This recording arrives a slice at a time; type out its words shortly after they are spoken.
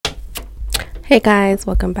Hey guys,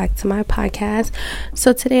 welcome back to my podcast.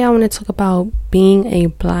 So today I want to talk about being a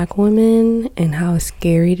black woman and how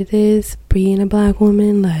scary it is being a black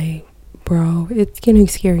woman. Like, bro, it's getting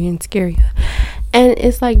scarier and scarier. And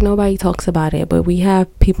it's like nobody talks about it, but we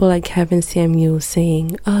have people like Kevin Samuel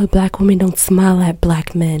saying, oh, black women don't smile at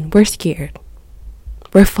black men. We're scared.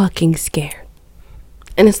 We're fucking scared.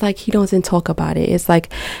 And it's like he doesn't talk about it. It's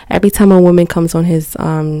like every time a woman comes on his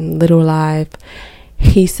little live,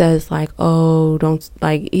 he says like, oh, don't,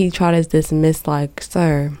 like, he tries to dismiss, like,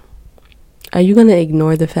 sir, are you gonna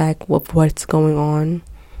ignore the fact of what's going on?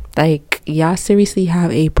 Like, y'all seriously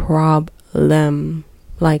have a problem.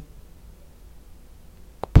 Like,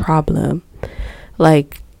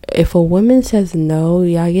 if a woman says no,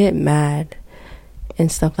 y'all get mad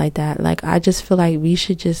and stuff like that. Like, I just feel like we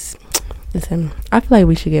should just listen. I feel like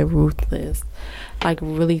we should get ruthless. Like,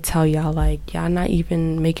 really tell y'all, like, y'all not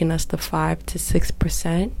even making us the 5 to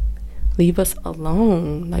 6%. Leave us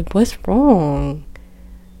alone. Like, what's wrong?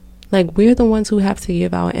 Like, we're the ones who have to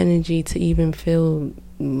give our energy to even feel,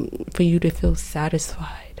 for you to feel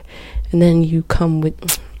satisfied. And then you come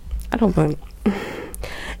with, I don't know.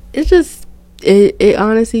 It's just, it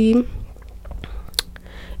honestly,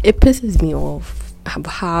 it pisses me off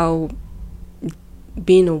how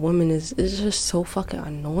being a woman is just so fucking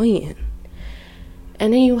annoying.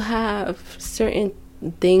 And then you have certain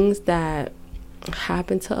things that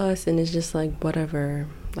happen to us and it's just like, whatever.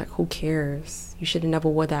 Like, who cares? You should have never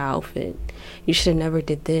wore that outfit. You should have never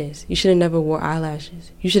did this. You should have never wore eyelashes.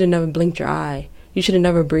 You should have never blinked your eye. You should have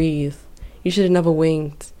never breathed. You should have never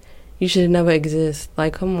winked. You should have never exist.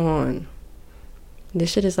 Like, come on.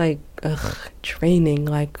 This shit is like, draining.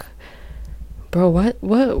 Like, bro, what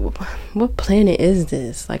planet is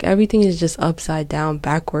this? Like, everything is just upside down,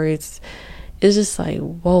 backwards. It's just like,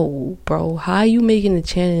 whoa, bro, how are you making a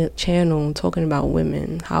channel talking about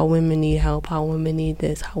women, how women need help, how women need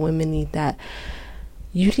this, how women need that?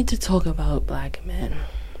 You need to talk about black men.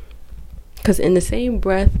 Because in the same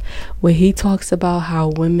breath where he talks about how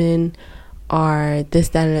women are this,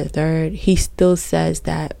 that, and the third, he still says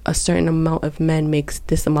that a certain amount of men makes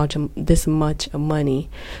this much of money.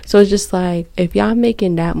 So it's just like, if y'all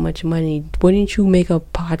making that much money, wouldn't you make a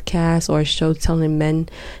podcast or a show telling men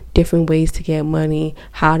different ways to get money,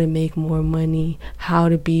 how to make more money, how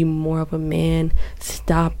to be more of a man,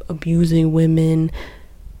 stop abusing women,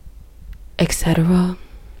 etc.?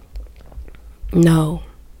 No.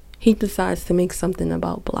 He decides to make something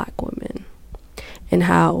about black women and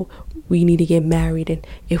how we need to get married, and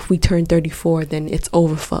if we turn 34, then it's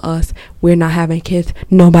over for us. We're not having kids.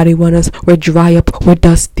 Nobody want us. We're dry up. We're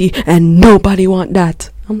dusty, and nobody want that.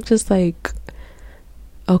 I'm just like,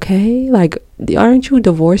 okay, like, aren't you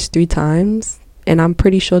divorced 3 times? And I'm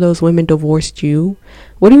pretty sure those women divorced you.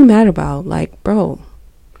 What are you mad about? Like, bro,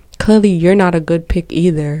 clearly you're not a good pick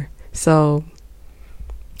either. So,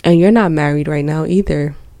 and you're not married right now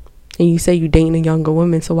either. And you say you dating a younger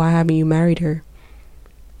woman, so why haven't you married her?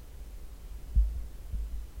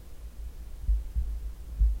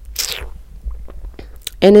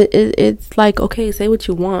 And it's like, okay, say what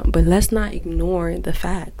you want, but let's not ignore the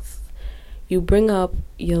facts. You bring up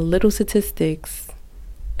your little statistics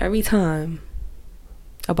every time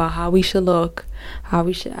about how we should look, how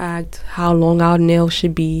we should act, how long our nails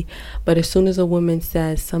should be. But as soon as a woman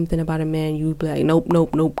says something about a man, you be like,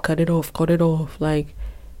 nope, cut it off. Like,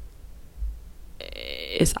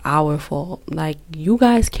 it's our fault. Like, you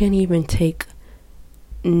guys can't even take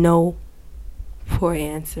no for an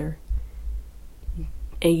answer.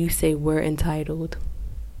 And you say we're entitled.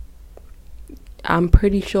 I'm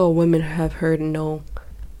pretty sure women have heard no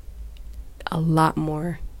a lot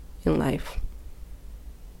more in life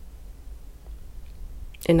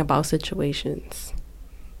and about situations.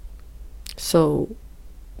 So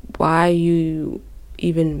why are you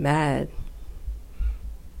even mad?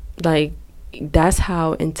 Like, that's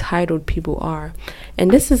how entitled people are.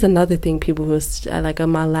 And this is another thing people was like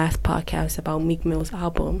on my last podcast about Meek Mill's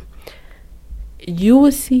album. You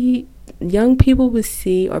will see, young people would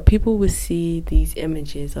see, or people would see these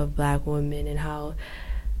images of black women and how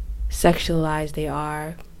sexualized they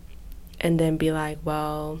are, and then be like,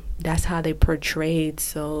 well, that's how they portrayed,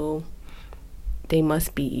 so they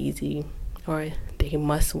must be easy, or they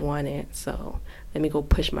must want it, so let me go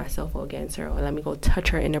push myself against her, or let me go touch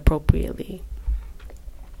her inappropriately.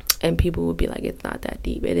 And people would be like, it's not that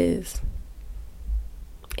deep. It is.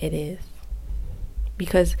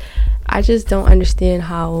 Because I just don't understand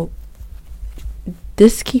how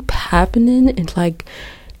this keep happening. And like,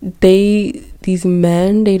 these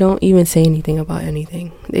men, they don't even say anything about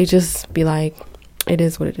anything. They just be like, it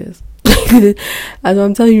is what it is. As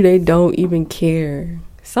I'm telling you, they don't even care.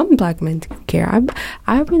 some black men care.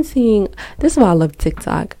 I've been seeing, this is why I love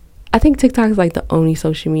TikTok. I think TikTok is like the only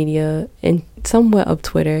social media, and somewhat of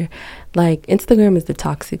Twitter. Like Instagram is the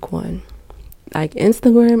toxic one. Like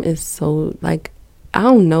Instagram is so, like, I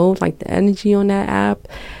don't know, like the energy on that app,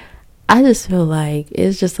 I just feel like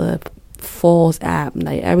it's just a false app.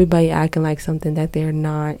 Like everybody acting like something that they're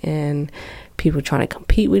not, and people trying to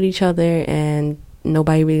compete with each other, and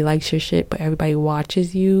nobody really likes your shit, but everybody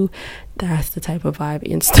watches you. That's the type of vibe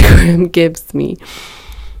Instagram gives me.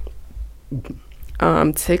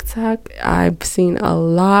 TikTok, I've seen a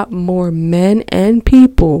lot more men and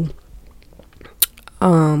people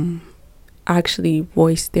actually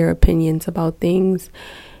voice their opinions about things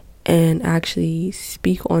and actually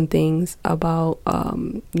speak on things about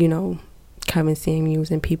Kevin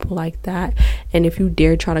Samuels and people like that. And if you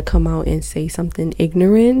dare try to come out and say something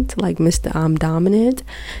ignorant like Mr. I'm Dominant,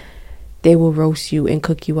 they will roast you and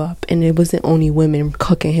cook you up. And it wasn't only women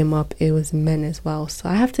cooking him up, it was men as well. So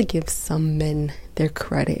I have to give some men their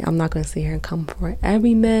credit. I'm not going to sit here and come for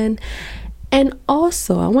every man. And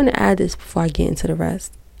also, I want to add this before I get into the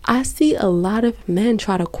rest. I see a lot of men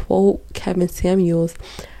try to quote Kevin Samuels.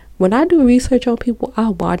 When I do research on people, I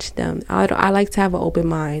watch them. I like to have an open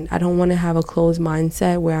mind. I don't want to have a closed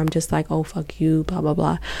mindset where I'm just like, oh, fuck you, blah, blah,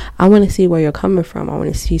 blah. I want to see where you're coming from. I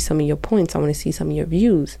want to see some of your points. I want to see some of your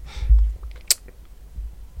views.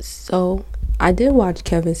 So I did watch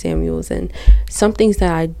Kevin Samuels, and some things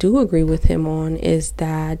that I do agree with him on is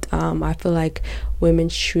that I feel like women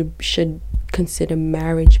should consider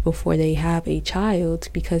marriage before they have a child,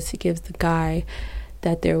 because it gives the guy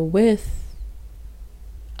that they're with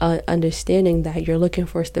understanding that you're looking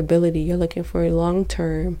for stability, you're looking for a long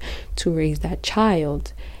term to raise that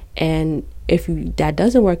child. And if that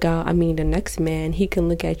doesn't work out, I mean, the next man, he can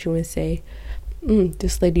look at you and say,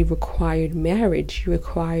 this lady required marriage. She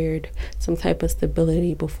required some type of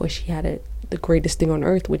stability before she had the greatest thing on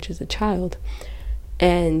earth, which is a child.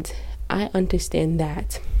 And I understand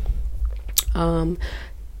that.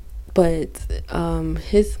 But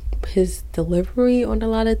his delivery on a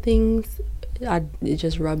lot of things, it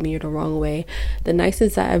just rubbed me the wrong way. The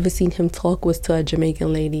nicest I ever seen him talk was to a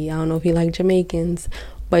Jamaican lady. I don't know if he liked Jamaicans,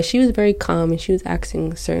 but she was very calm and she was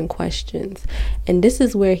asking certain questions. And this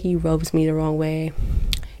is where he rubs me the wrong way.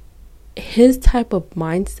 His type of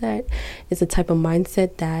mindset is a type of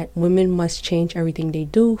mindset that women must change everything they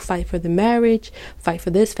do, fight for the marriage, fight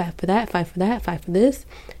for this, fight for that, fight for that, fight for this.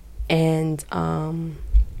 And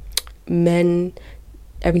men,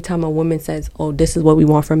 every time a woman says, oh, this is what we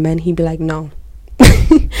want from men, he'd be like, no.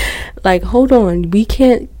 Like, hold on, we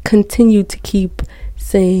can't continue to keep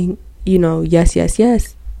saying, yes, yes,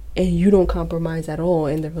 yes, and you don't compromise at all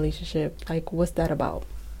in the relationship. Like, what's that about?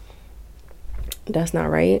 That's not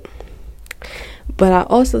right. But I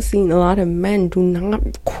also seen a lot of men do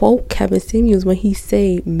not quote Kevin Samuels when he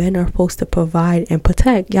say men are supposed to provide and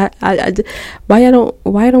protect. Why y'all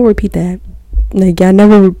don't repeat that? Like, y'all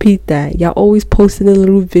never repeat that. Y'all always posting the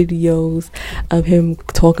little videos of him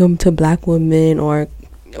talking to black women or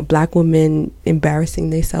black women embarrassing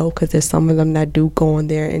themselves, because there's some of them that do go on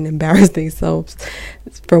there and embarrass themselves.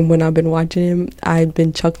 From when I've been watching him, I've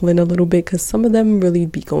been chuckling a little bit, because some of them really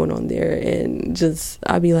be going on there, and just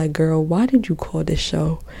I'd be like, girl, why did you call this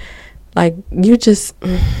show? Like, you just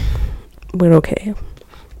but okay.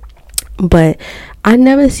 But I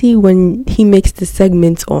never see when he makes the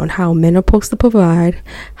segments on how men are supposed to provide,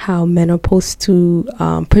 how men are supposed to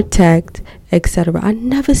protect, etc. I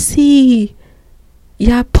never see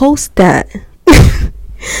y'all post that.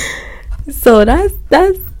 So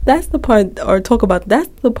that's the part, or talk about, that's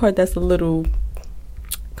the part that's a little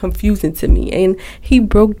confusing to me. And he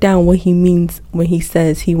broke down what he means when he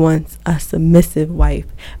says he wants a submissive wife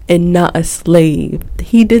and not a slave.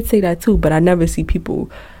 He did say that too, but I never see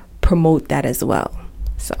people promote that as well.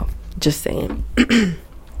 So just saying.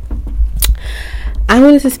 I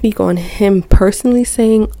wanted to speak on him personally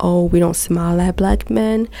saying, oh, we don't smile at black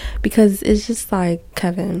men, because it's just like,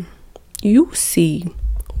 Kevin, you see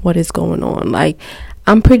what is going on. Like,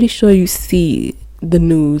 I'm pretty sure you see the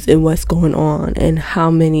news and what's going on, and how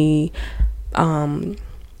many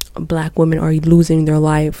black women are losing their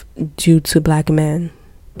life due to black men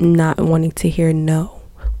not wanting to hear no,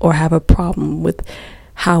 or have a problem with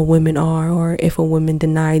how women are, or if a woman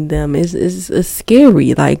denied them. Is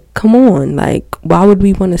scary. Like, come on, like, why would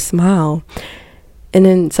we want to smile? And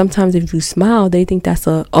then sometimes if you smile, they think that's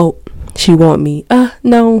oh, she want me.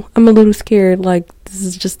 No, I'm a little scared. Like, this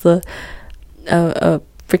is just a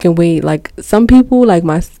freaking way. Like, some people, like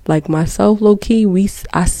myself, low key,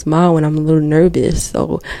 I smile when I'm a little nervous.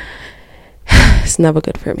 So it's never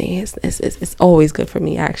good for me. It's always good for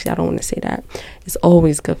me. Actually, I don't want to say that. It's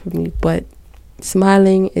always good for me, but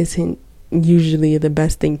smiling isn't usually the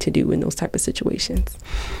best thing to do in those type of situations.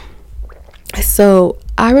 So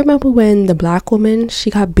I remember when the black woman, she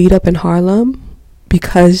got beat up in Harlem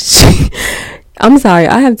because she, I'm sorry,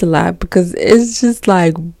 I have to laugh because it's just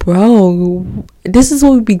like, bro, this is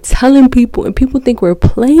what we be telling people, and people think we're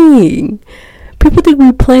playing. People think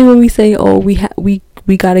we're playing when we say, oh, we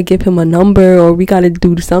gotta give him a number, or we gotta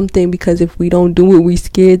do something, because if we don't do it, we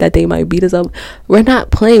scared that they might beat us up. We're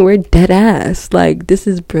not playing. We're dead ass. Like, this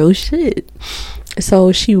is real shit.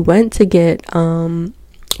 So she went to get a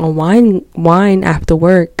wine after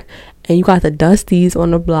work, and you got the Dusties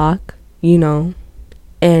on the block, you know,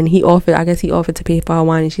 and he offered to pay for our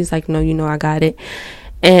wine, and she's like, no, you know, I got it.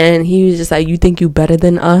 And he was just like, you think you better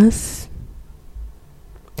than us?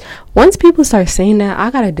 Once people start saying that, I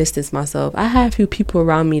gotta distance myself. I had a few people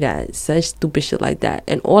around me that said stupid shit like that,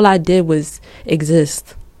 and all I did was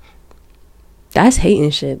exist. That's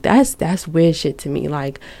hating shit. That's weird shit to me.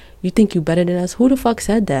 Like, you think you better than us? Who the fuck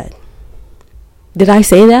said that? Did I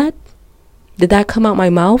say that? Did that come out my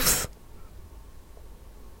mouth?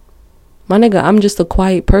 My nigga, I'm just a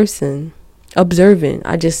quiet person, observant.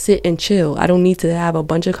 I just sit and chill. I don't need to have a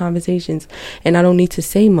bunch of conversations, and I don't need to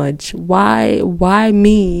say much. Why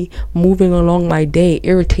me moving along my day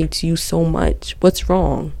irritates you so much? What's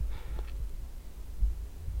wrong?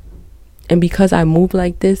 And because I move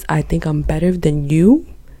like this, I think I'm better than you?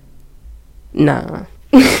 Nah.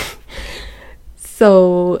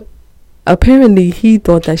 So apparently he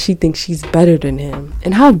thought that she thinks she's better than him.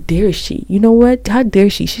 And how dare she? You know what? How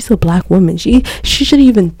dare she? She's a black woman. She shouldn't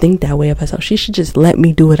even think that way of herself. She should just let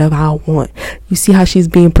me do whatever I want. You see how she's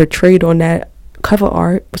being portrayed on that cover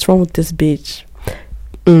art? What's wrong with this bitch?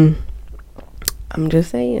 I'm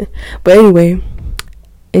just saying. But anyway,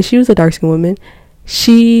 and she was a dark-skinned woman.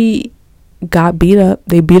 She got beat up.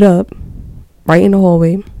 They beat up right in the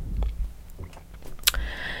hallway.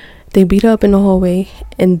 They beat her up in the hallway,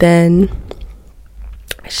 and then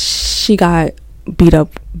she got beat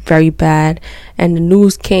up very bad, and the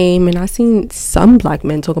news came, and I seen some black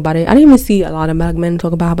men talk about it. I didn't even see a lot of black men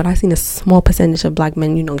talk about it, but I seen a small percentage of black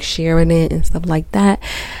men, you know, sharing it and stuff like that.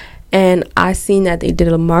 And I seen that they did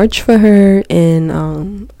a march for her,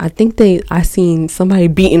 and I seen somebody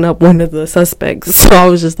beating up one of the suspects. So I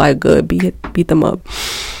was just like, good, beat them up.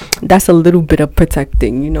 That's a little bit of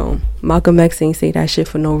protecting, you know. Malcolm X ain't say that shit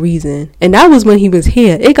for no reason. And that was when he was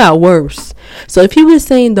here. It got worse. So if he was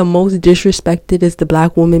saying the most disrespected is the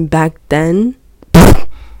black woman back then,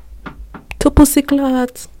 triple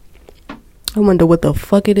cyclots, I wonder what the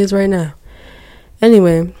fuck it is right now.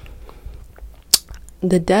 Anyway,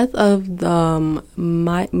 the death of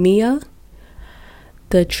Mia,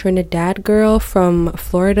 the Trinidad girl from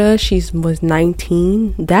Florida, she was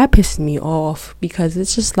 19. That pissed me off, because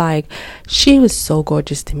it's just like, she was so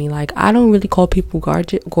gorgeous to me. Like, I don't really call people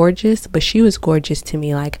gorgeous, but she was gorgeous to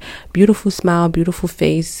me. Like, beautiful smile, beautiful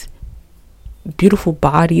face, beautiful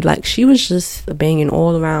body. Like, she was just banging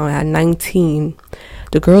all around at 19.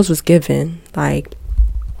 The girls was given, like.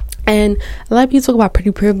 And a lot of people talk about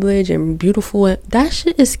pretty privilege and beautiful. That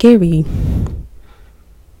shit is scary.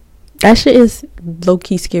 That shit is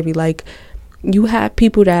low-key scary. Like, you have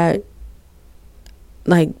people that,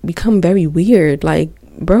 like, become very weird. Like,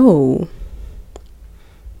 bro,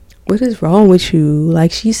 what is wrong with you?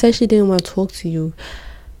 Like, she said she didn't want to talk to you.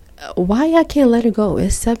 Why y'all can't let her go?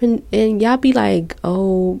 It's 7, and y'all be like,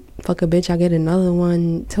 oh, fuck a bitch, I get another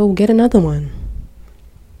one. So get another one.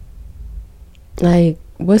 Like,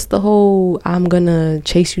 what's the whole, I'm gonna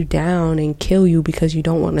chase you down and kill you because you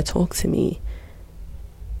don't want to talk to me?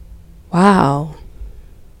 Wow.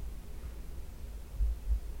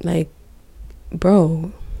 Like,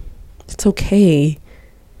 bro, it's okay.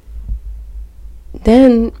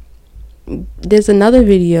 Then there's another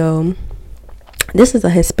video. This is a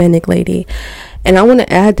Hispanic lady, and I want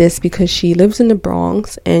to add this because she lives in the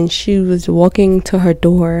Bronx, and she was walking to her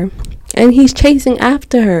door, and he's chasing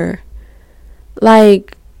after her.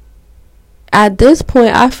 Like, at this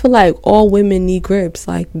point, I feel like all women need grips.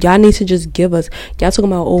 Like, y'all need to just give us, y'all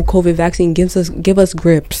talking about, oh, COVID vaccine, give us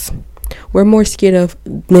grips. We're more scared of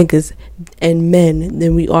niggas and men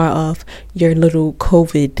than we are of your little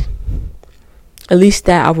COVID. At least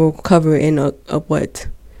that I will recover in a what?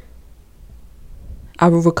 I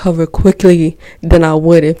will recover quickly than I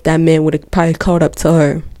would if that man would have probably caught up to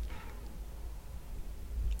her.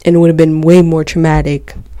 And it would have been way more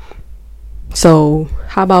traumatic. So,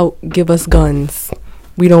 how about give us guns?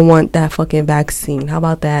 We don't want that fucking vaccine. How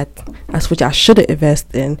about that? That's what y'all should have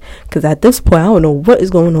invested in. Because at this point, I don't know what is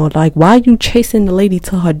going on. Like, why are you chasing the lady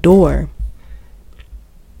to her door?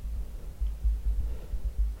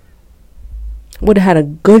 would have had a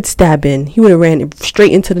good stab in. He would have ran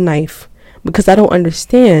straight into the knife. Because I don't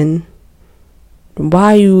understand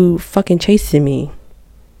why you fucking chasing me.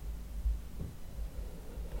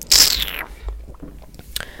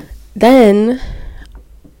 Then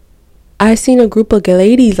I seen a group of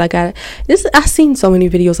ladies I seen so many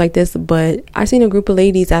videos like this, but I seen a group of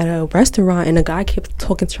ladies at a restaurant, and a guy kept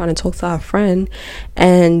trying to talk to our friend,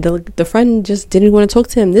 and the friend just didn't want to talk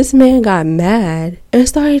to him. This man got mad and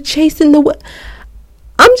started chasing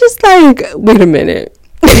I'm just like, wait a minute.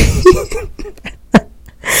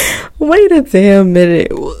 Wait a damn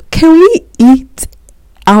minute. Can we eat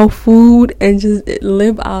our food and just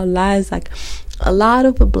live our lives? Like, a lot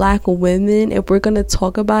of black women, if we're gonna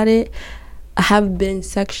talk about it, have been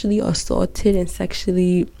sexually assaulted and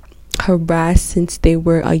sexually harassed since they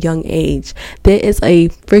were a young age. There is a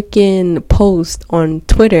freaking post on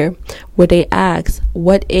Twitter where they ask,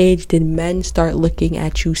 what age did men start looking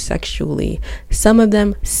at you sexually? Some of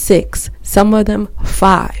them 6, some of them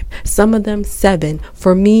 5, some of them 7.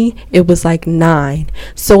 For me, it was like 9.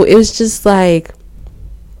 So it's just like,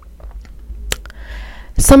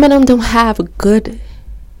 some of them don't have a good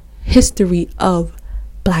history of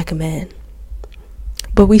black men.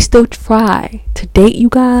 But we still try to date you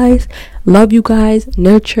guys, love you guys,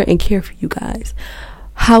 nurture and care for you guys.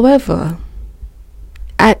 However,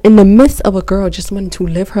 in the midst of a girl just wanting to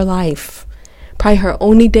live her life, probably her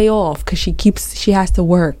only day off because she has to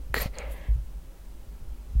work.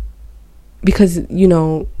 Because,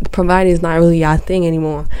 providing is not really our thing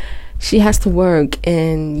anymore. She has to work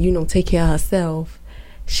and, take care of herself.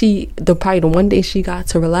 Probably the one day she got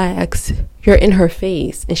to relax, you're in her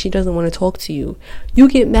face and she doesn't want to talk to you. You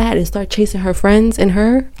get mad and start chasing her friends and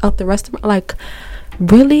her out the restaurant. Like,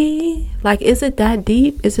 really? Like, is it that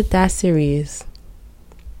deep? Is it that serious?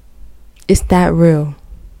 It's that real?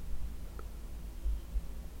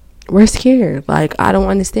 We're scared. Like, I don't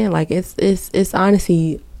understand. Like, it's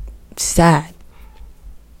honestly sad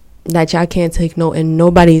that y'all can't take note, and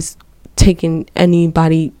nobody's taking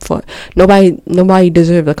anybody for nobody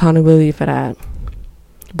deserves accountability for that.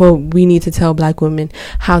 But we need to tell black women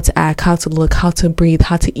how to act, how to look, how to breathe,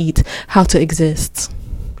 how to eat, how to exist.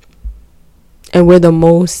 And we're the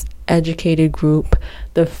most educated group,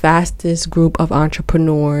 the fastest group of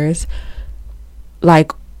entrepreneurs.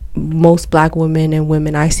 Like, most black women and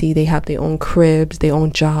women I see, they have their own cribs, their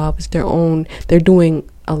own jobs, they're doing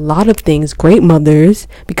a lot of things, great mothers.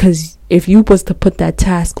 Because if you was to put that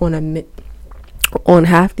task on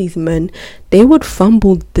half these men, they would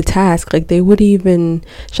fumble the task. Like, they would even,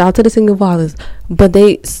 shout out to the single fathers, but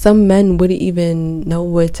some men wouldn't even know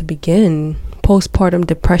where to begin. Postpartum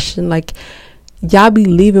depression, like, y'all be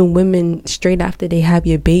leaving women straight after they have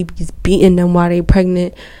your babies, beating them while they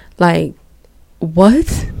pregnant. Like,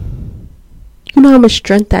 what? You know how much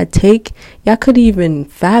strength that take? Y'all could even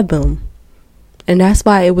fathom. And that's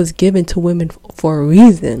why it was given to women for a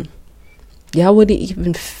reason. Y'all wouldn't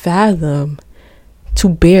even fathom to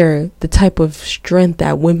bear the type of strength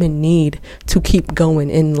that women need to keep going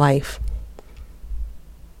in life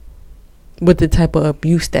with the type of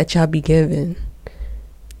abuse that y'all be given.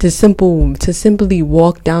 To simply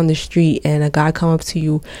walk down the street and a guy come up to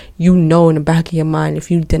you, in the back of your mind, if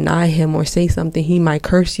you deny him or say something, he might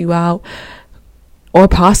curse you out or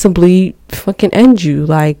possibly fucking end you.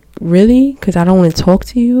 Like, really? Because I don't want to talk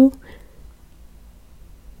to you?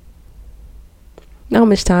 How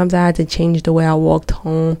much times I had to change the way I walked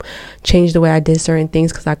home, change the way I did certain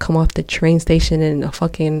things because I come off the train station and a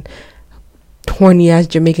fucking horny ass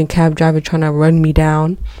Jamaican cab driver trying to run me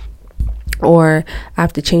down. Or I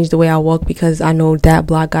have to change the way I walk because I know that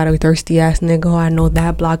block got a thirsty ass nigga, or I know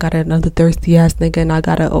that block got another thirsty ass nigga, and I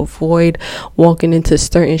gotta avoid walking into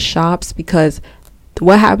certain shops. Because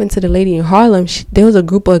what happened to the lady in Harlem, there was a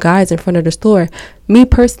group of guys in front of the store. Me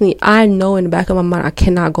personally, I know in the back of my mind I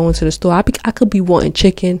cannot go into the store. I could be wanting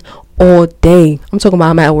chicken all day. I'm talking about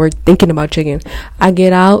I'm at work thinking about chicken. I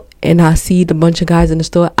get out and I see the bunch of guys in the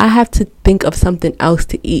store. I have to think of something else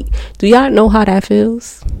to eat. Do y'all know how that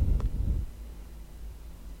feels?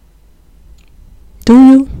 Do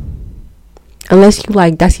you? Unless you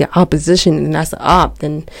like, that's your opposition and that's the op,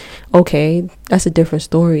 then okay, that's a different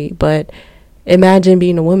story. But imagine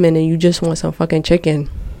being a woman and you just want some fucking chicken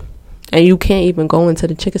and you can't even go into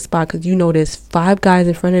the chicken spot because you know there's 5 guys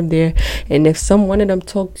in front of there, and if one of them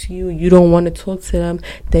talk to you, you don't want to talk to them.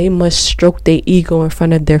 They must stroke their ego in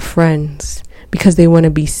front of their friends because they want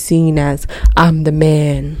to be seen as, I'm the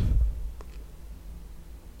man.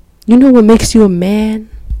 You know what makes you a man?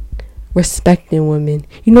 Respecting women.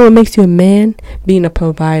 You know what makes you a man? Being a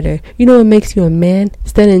provider. You know what makes you a man?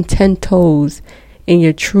 Standing 10 toes in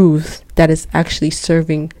your truth that is actually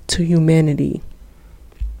serving to humanity.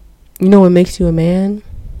 You know what makes you a man?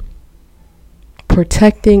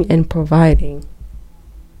 Protecting and providing.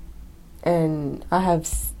 And I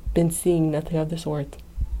have been seeing nothing of the sort,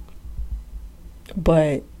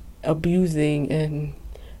 but abusing. And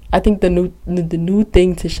I think the new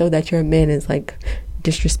thing to show that you're a man is like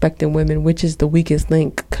disrespecting women, which is the weakest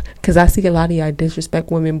link. Because I see a lot of y'all disrespect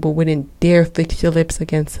women but wouldn't dare fix your lips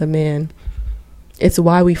against a man. It's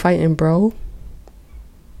why we fighting, bro.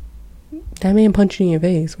 That man punched you in your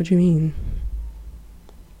face. What you mean?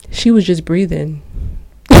 She was just breathing.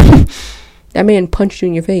 That man punched you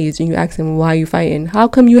in your face and you asked him, why are you fighting? How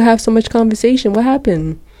come you have so much conversation? What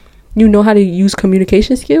happened? You know how to use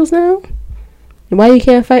communication skills now? Why you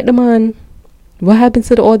can't fight them on? What happened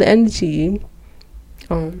to all the energy?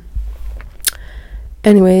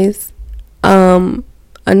 Anyways,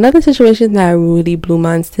 another situation that really blew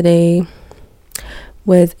minds today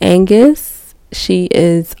was Angus. She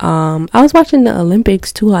is I was watching the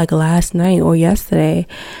Olympics too, like last night or yesterday,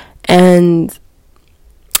 and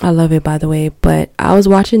I love it, by the way, but I was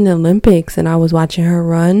watching the Olympics and I was watching her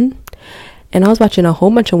run, and I was watching a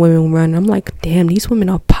whole bunch of women run. I'm like, damn, these women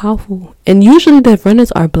are powerful. And usually the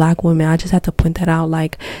runners are black women. I just had to point that out.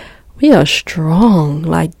 Like, we are strong.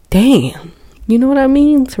 Like, damn, you know what I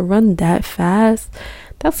mean? To run that fast,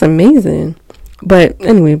 that's amazing. But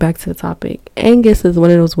anyway, back to the topic. Angus is one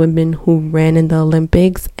of those women who ran in the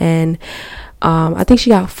Olympics, and I think she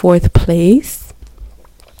got 4th place,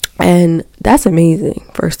 and that's amazing.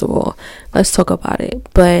 First of all, let's talk about it.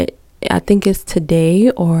 But I think it's today,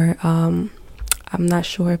 or I'm not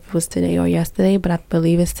sure if it was today or yesterday, but I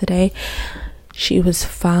believe it's today. She was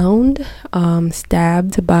found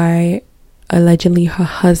stabbed by allegedly her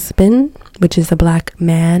husband, which is a black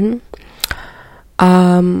man.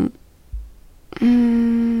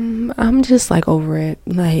 I'm just like over it.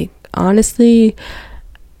 Like, honestly,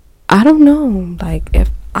 I don't know. Like,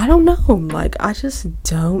 I just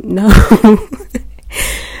don't know.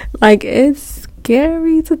 Like, it's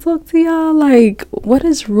scary to talk to y'all. Like, what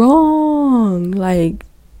is wrong? Like,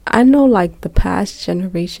 I know, like, the past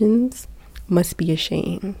generations must be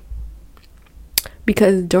ashamed,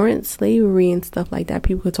 because during slavery and stuff like that,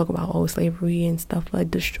 people could talk about, oh, slavery and stuff like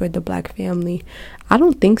destroyed the black family. I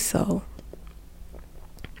don't think so.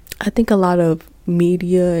 I think a lot of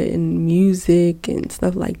media and music and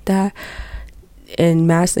stuff like that, and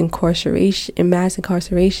mass incarceration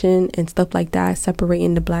and stuff like that,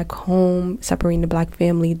 separating the black home, separating the black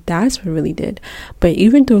family, that's what really did. But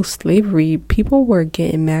even through slavery, people were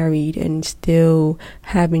getting married and still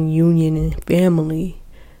having union and family.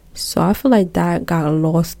 So I feel like that got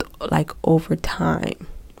lost, like, over time.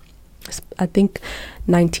 I think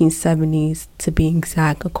 1970s to be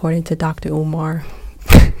exact, according to Dr. Umar.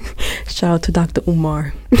 Shout out to Dr.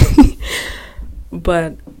 Umar.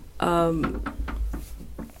 But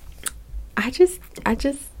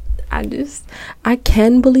I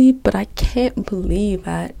can believe, but I can't believe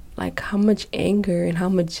at, like, how much anger and how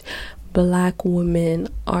much black women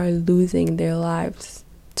are losing their lives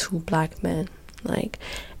to black men. Like,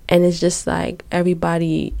 and it's just like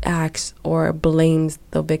everybody acts or blames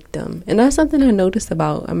the victim. And that's something I noticed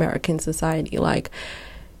about American society. Like,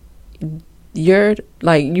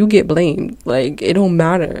 you get blamed. Like, it don't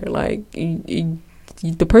matter. Like,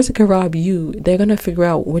 the person can rob you. They're gonna figure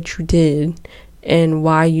out what you did and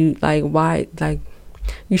why you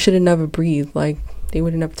should have never breathed. Like, they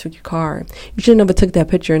would have never took your car. You should have never took that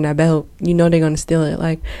picture in that belt. You know they're gonna steal it.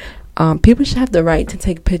 Like, people should have the right to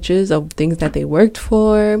take pictures of things that they worked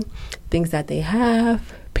for, things that they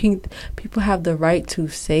have. People have the right to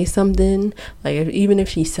say something. Like, even if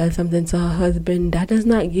she said something to her husband, that does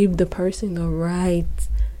not give the person the right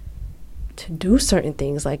to do certain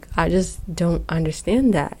things. Like, I just don't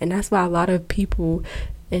understand that. And that's why a lot of people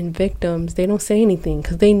and victims, they don't say anything,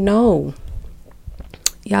 because they know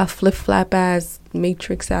y'all flip-flap ass,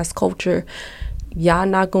 matrix ass culture, y'all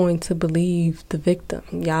not going to believe the victim.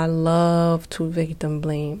 Y'all love to victim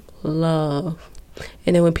blame. Love.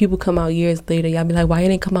 And then when people come out years later, y'all be like, why you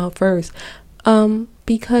didn't come out first?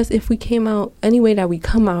 Because if we came out any way that we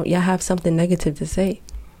come out, y'all have something negative to say.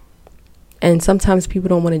 And sometimes people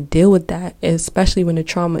don't want to deal with that, especially when the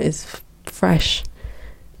trauma is fresh.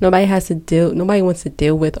 Nobody wants to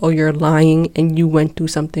deal with, oh, you're lying and you went through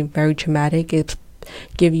something very traumatic. It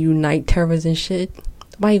give you night terrors and shit.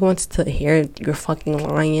 Nobody wants to hear you're fucking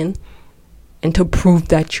lying and to prove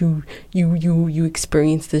that you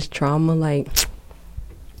experienced this trauma. Like,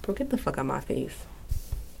 bro, get the fuck out of my face.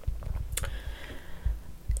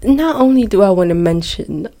 Not only do I want to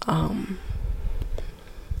mention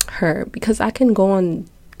her, because I can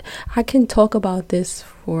talk about this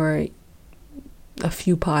for a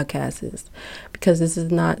few podcasts, because this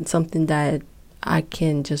is not something that I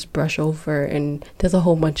can just brush over. And there's a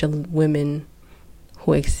whole bunch of women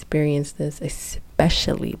who experience this,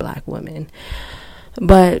 especially Black women.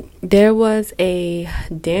 But there was a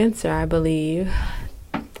dancer, I believe.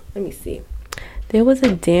 Let me see. There was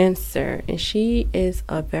a dancer, and she is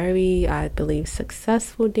a very, I believe,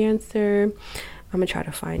 successful dancer. I'm going to try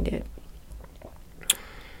to find it.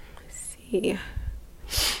 Let's see.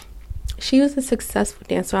 She was a successful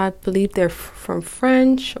dancer. I believe they're from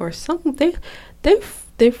French or something.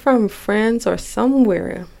 They're from France or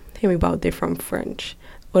somewhere. Tell me about they're from French.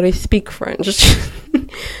 Or they speak French.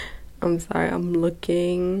 I'm sorry, I'm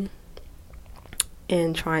looking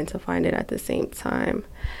and trying to find it at the same time.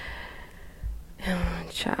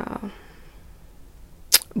 Child.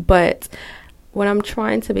 But what I'm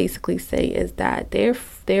trying to basically say is that they're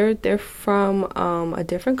from a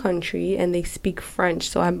different country and they speak French.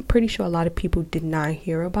 So I'm pretty sure a lot of people did not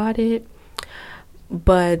hear about it.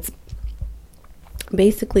 But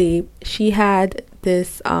basically, she had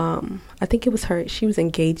this, I think it was her, she was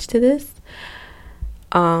engaged to this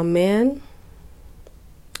man.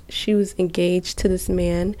 She was engaged to this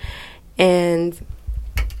man, and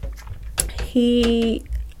he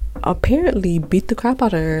apparently beat the crap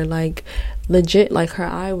out of her, like legit. Like her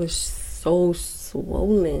eye was so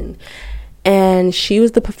swollen, and she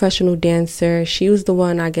was the professional dancer. She was the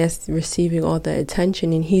one, I guess, receiving all the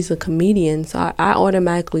attention, and he's a comedian. So I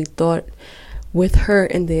automatically thought with her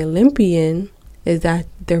and the Olympian is that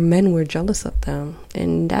their men were jealous of them,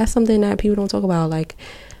 and that's something that people don't talk about. Like,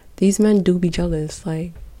 these men do be jealous,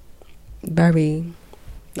 like very.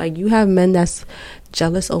 Like, you have men that's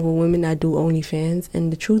jealous over women that do OnlyFans,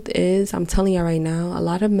 and the truth is, I'm telling you right now, a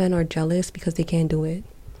lot of men are jealous because they can't do it.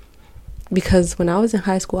 Because when I was in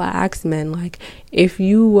high school, I asked men, like, if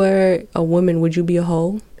you were a woman, would you be a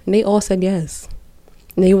hoe? And they all said yes.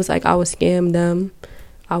 And they was like, I would scam them,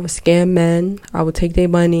 I would scam men, I would take their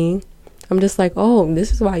money. I'm just like, oh,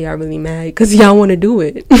 this is why y'all really mad, because y'all want to do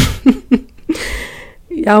it.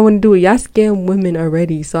 Y'all want to do it. Y'all scam women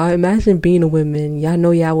already. So I imagine being a woman, y'all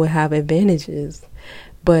know y'all would have advantages.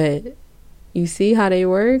 But you see how they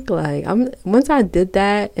work? Like, once I did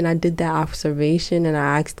that, and I did that observation, and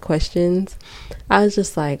I asked questions, I was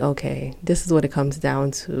just like, okay, this is what it comes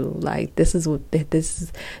down to. Like, this is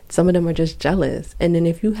some of them are just jealous. And then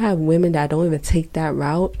if you have women that don't even take that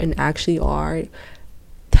route and actually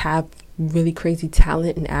have really crazy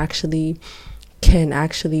talent and can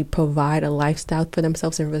actually provide a lifestyle for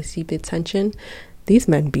themselves and receive attention, these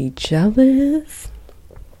men be jealous.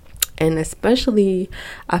 And especially,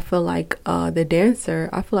 I feel like the dancer,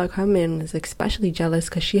 I feel like her man was especially jealous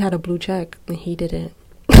because she had a blue check and he didn't.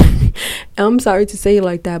 I'm sorry to say it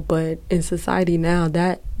like that, but in society now,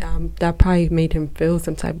 that probably made him feel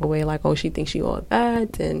some type of way, like, oh, she thinks she all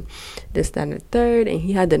that and this, that, and the third. And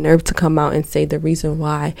he had the nerve to come out and say the reason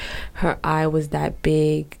why her eye was that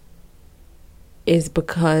big is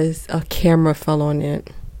because a camera fell on it.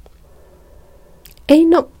 Ain't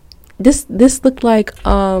no, this looked like,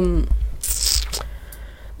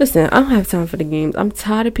 listen, I don't have time for the games. I'm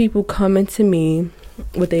tired of people coming to me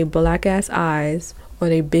with a black ass eyes or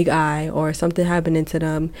they big eye or something happening to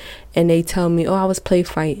them, and they tell me, oh, I was play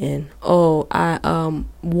fighting, oh, I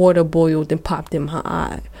water boiled and popped in my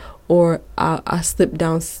eye, or I slipped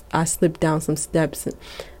down some steps.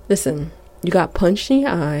 Listen, you got punched in your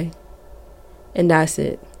eye, and that's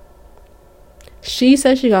it. She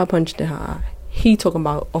said she got punched in her eye. He talking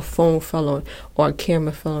about a phone fell on or a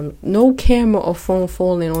camera fell on. No camera or phone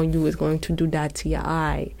falling on you is going to do that to your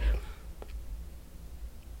eye.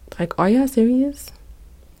 Like, are y'all serious?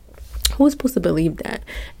 Who's supposed to believe that?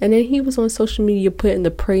 And then he was on social media putting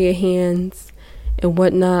the prayer hands and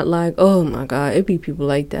whatnot. Like, oh my God, it be people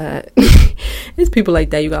like that. It's people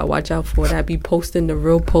like that you gotta watch out for, that be posting the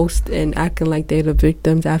real post and acting like they're the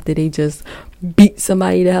victims after they just beat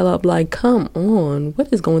somebody the hell up. Like, come on,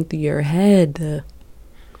 what is going through your head?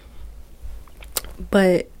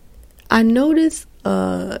 But I noticed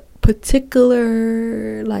a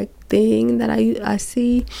particular like thing that I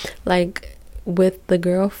see, like with the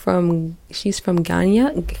girl she's from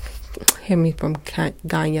Ghana. Hear me, from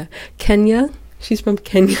Ghana, Kenya. She's from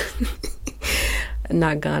Kenya.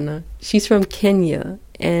 Not Ghana. She's from Kenya,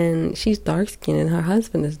 and she's dark skinned, and her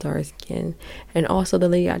husband is dark skinned. And also the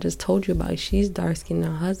lady I just told you about, she's dark skinned,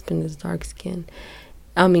 and her husband is dark skinned.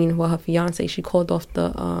 I mean, well, her fiance, she called off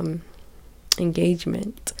the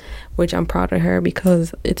engagement, which I'm proud of her,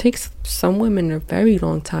 because it takes some women a very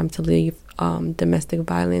long time to leave domestic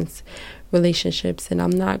violence relationships. And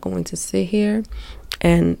I'm not going to sit here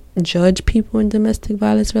and judge people in domestic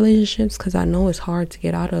violence relationships, because I know it's hard to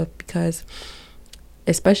get out of, because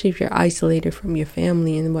especially if you're isolated from your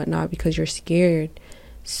family and whatnot because you're scared.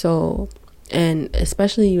 So, and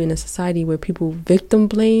especially in a society where people victim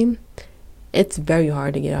blame, it's very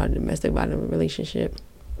hard to get out of a domestic violence relationship,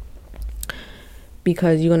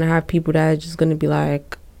 because you're going to have people that are just going to be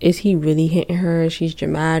like, is he really hitting her? She's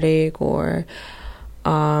dramatic. Or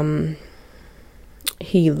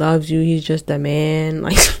he loves you, he's just a man.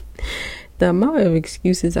 Like, the amount of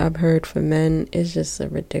excuses I've heard for men is just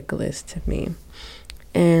ridiculous to me.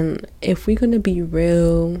 And if we're going to be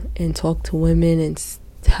real and talk to women and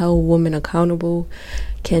tell women accountable,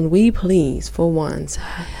 can we please, for once,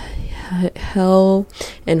 held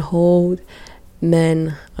and hold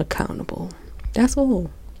men accountable? That's all.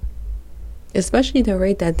 Especially the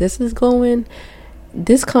rate that this is going,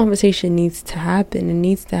 this conversation needs to happen. It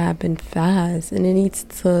needs to happen fast, and it needs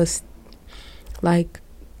to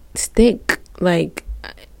stick. Like,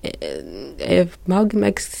 if Malcolm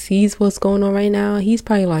X sees what's going on right now, he's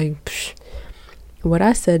probably like, psh, what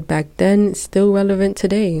I said back then is still relevant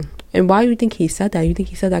today. And why do you think he said that? You think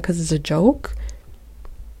he said that because it's a joke?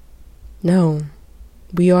 No.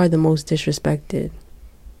 We are the most disrespected.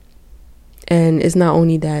 And it's not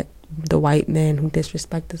only that the white men who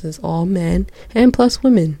disrespect us, is all men, and plus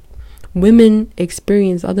women.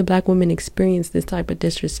 Other black women experience this type of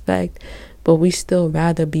disrespect, but we still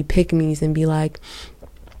rather be pick-me's and be like,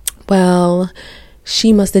 well,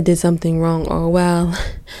 she must have did something wrong, or well,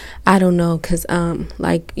 I don't know, because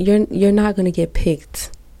like, you're not gonna get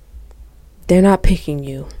picked. They're not picking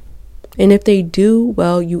you. And if they do,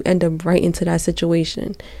 well, you end up right into that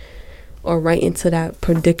situation or right into that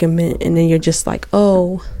predicament, and then you're just like,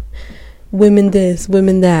 oh, women this,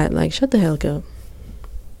 women that. Like, shut the hell up.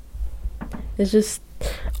 It's just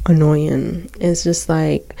annoying. It's just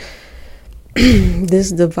like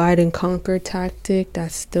this divide and conquer tactic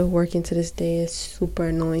that's still working to this day is super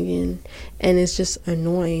annoying. And it's just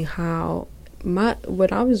annoying how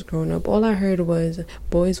when I was growing up, all I heard was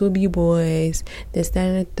boys will be boys, this, that,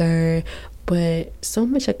 and the third. But so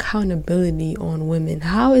much accountability on women.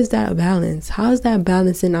 How is that a balance? How is that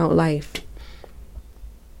balancing out life?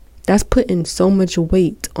 That's putting so much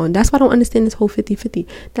weight on. That's why I don't understand this whole 50-50.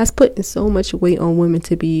 That's putting so much weight on women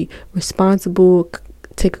to be responsible,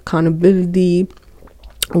 take accountability,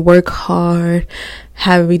 work hard,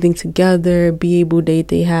 have everything together, be able,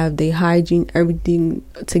 they have their hygiene, everything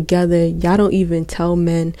together. Y'all don't even tell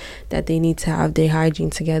men that they need to have their hygiene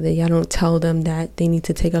together. Y'all don't tell them that they need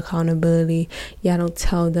to take accountability. Y'all don't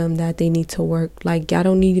tell them that they need to work. Like, y'all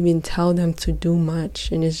don't even tell them to do much.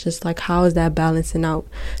 And it's just like, how is that balancing out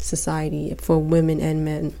society for women and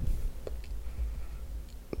men?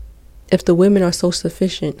 If the women are so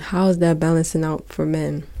sufficient, how is that balancing out for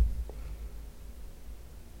men?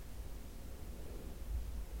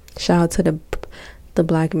 Shout out to the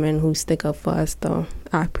black men who stick up for us, though.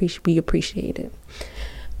 We appreciate it.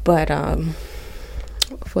 But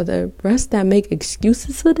for the rest that make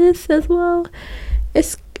excuses for this as well,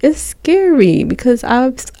 it's scary, because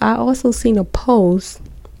I also seen a post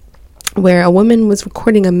where a woman was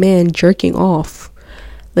recording a man jerking off,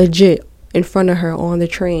 legit, in front of her on the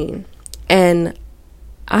train, and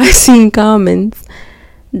I seen comments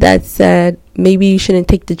that said, maybe you shouldn't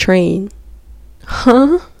take the train.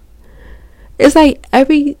 Huh? It's like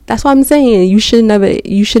that's what I'm saying. You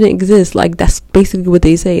shouldn't exist. Like, that's basically what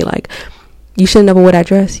they say. Like, you should never wear that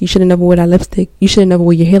dress. You should never wear that lipstick. You should never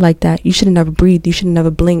wear your hair like that. You should never breathed. You should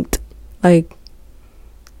never blinked. Like,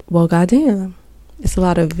 well, goddamn. It's a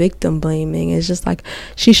lot of victim blaming. It's just like,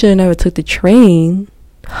 she should have never took the train.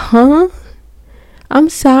 Huh? I'm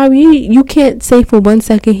sorry. You can't say for 1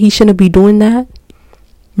 second he shouldn't be doing that.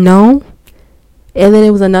 No. And then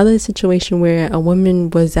it was another situation where a woman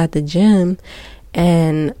was at the gym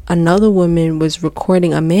and another woman was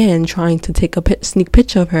recording a man trying to take a sneak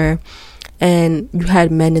picture of her. And you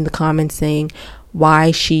had men in the comments saying, why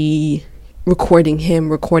is she recording him,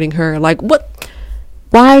 recording her? Like, what?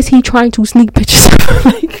 Why is he trying to sneak pictures of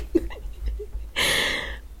her? Like,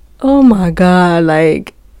 oh my God.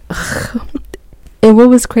 Like, and what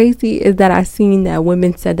was crazy is that I seen that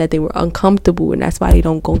women said that they were uncomfortable, and that's why they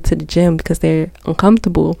don't go to the gym, because they're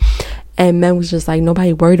uncomfortable. And men was just like,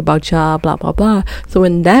 nobody worried about y'all, blah, blah, blah. So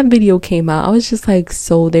when that video came out, I was just like,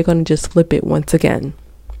 so they're going to just flip it once again.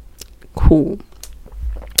 Cool.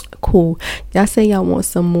 Y'all say y'all want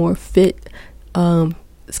some more fit,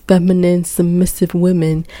 feminine, submissive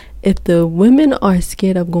women. If the women are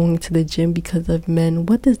scared of going to the gym because of men,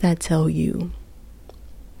 what does that tell you?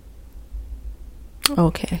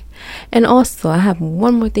 Okay. And also, I have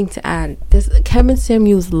one more thing to add. Kevin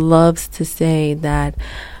Samuels loves to say that,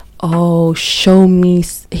 oh, show me.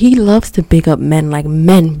 He loves to big up men, like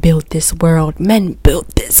men built this world, men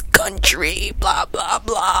built this country, blah blah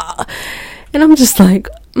blah. And I'm just like,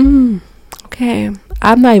 okay,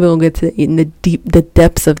 I'm not even gonna get to the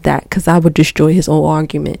depths of that, because I would destroy his whole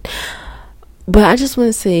argument. But I just want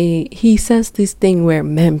to say, he says this thing where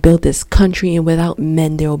men built this country, and without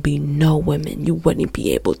men there will be no women. You wouldn't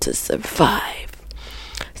be able to survive.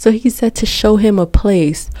 So he said to show him a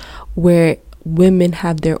place where women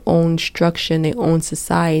have their own structure and their own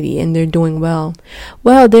society, and they're doing well.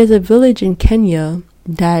 Well, there's a village in Kenya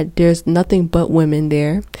that there's nothing but women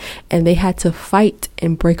there, and they had to fight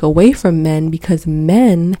and break away from men because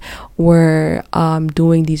men were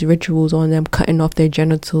doing these rituals on them, cutting off their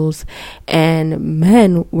genitals, and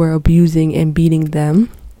men were abusing and beating them.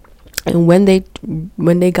 And when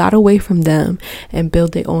they got away from them and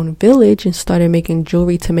built their own village and started making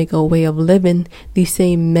jewelry to make a way of living, these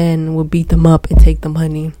same men would beat them up and take the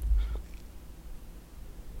money.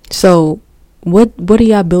 So what are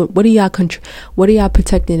y'all build? What are y'all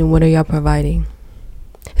protecting, and what are y'all providing?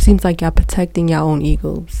 It seems like y'all protecting your own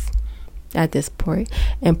egos at this point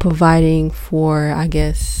and providing for, I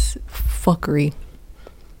guess, fuckery.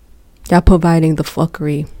 Y'all providing the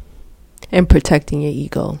fuckery and protecting your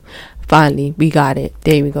ego. Finally, we got it.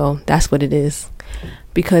 There we go. That's what it is.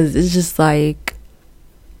 Because it's just like,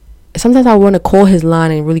 sometimes I want to call his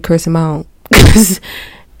line and really curse him out.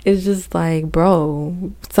 It's just like,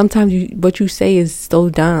 bro, sometimes what you say is so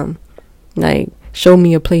dumb. Like, show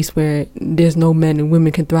me a place where there's no men and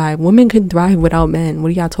women can thrive. Women can thrive without men. What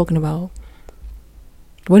are y'all talking about?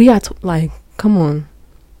 What are y'all like? Come on.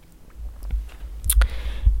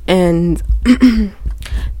 And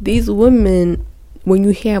these women, when you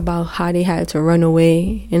hear about how they had to run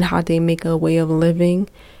away and how they make a way of living,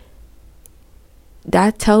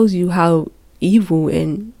 that tells you how evil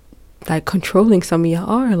and like controlling some of y'all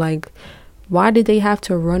are. Like, why did they have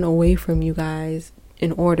to run away from you guys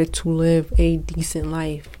in order to live a decent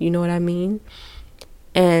life? You know what I mean?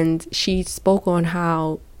 And she spoke on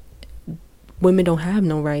how women don't have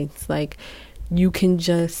no rights. Like, you can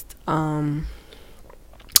just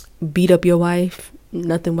beat up your wife,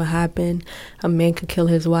 nothing will happen. A man could kill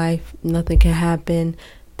his wife, nothing can happen.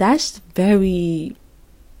 That's very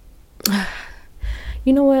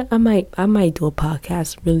you know what, I might do a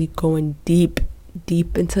podcast really going deep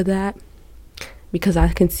into that, because I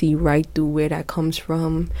can see right through where that comes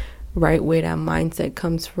from, right where that mindset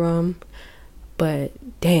comes from. But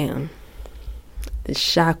damn, the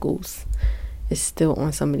shackles is still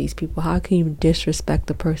on some of these people. How can you disrespect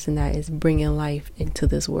the person that is bringing life into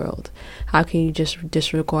this world? How can you just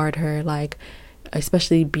disregard her, like,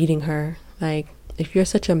 especially beating her? Like, if you're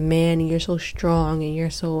such a man and you're so strong and you're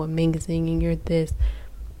so amazing and you're this,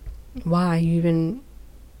 why you even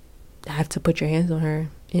have to put your hands on her?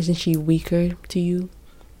 Isn't she weaker to you,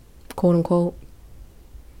 quote unquote?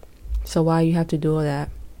 So why you have to do all that?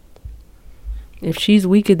 If she's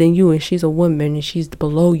weaker than you and she's a woman and she's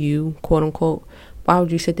below you, quote unquote, why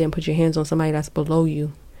would you sit there and put your hands on somebody that's below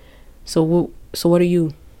you? So what are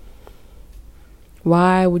you?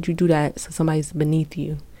 Why would you do that to somebody's beneath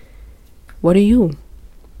you? What are you?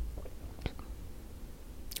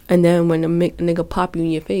 And then when a nigga pop you in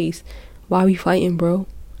your face, why are we fighting, bro?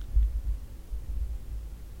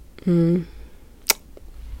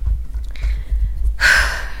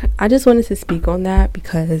 I just wanted to speak on that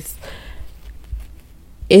because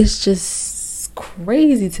it's just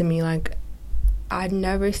crazy to me. Like, I've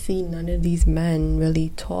never seen none of these men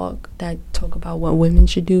really talk about what women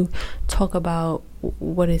should do, talk about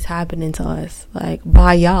what is happening to us, like,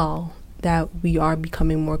 by y'all, that we are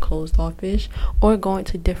becoming more closed offish or going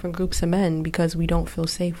to different groups of men because we don't feel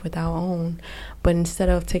safe with our own. But instead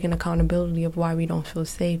of taking accountability of why we don't feel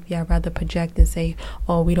safe, I'd rather project and say,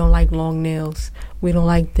 oh, we don't like long nails, we don't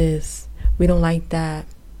like this, we don't like that,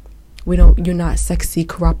 you're not sexy,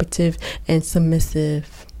 cooperative, and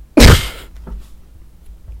submissive.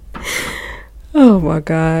 Oh my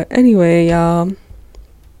god. Anyway, y'all,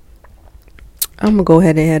 I'm gonna go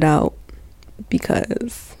ahead and head out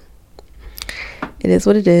because it is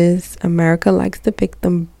what it is. America likes to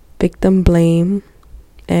victim blame,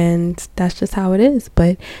 and that's just how it is.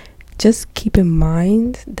 But just keep in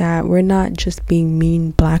mind that we're not just being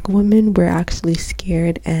mean black women. We're actually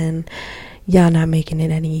scared, and y'all not making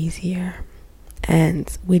it any easier.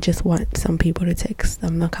 And we just want some people to take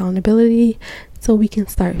some accountability so we can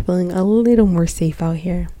start feeling a little more safe out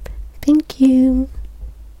here. Thank you.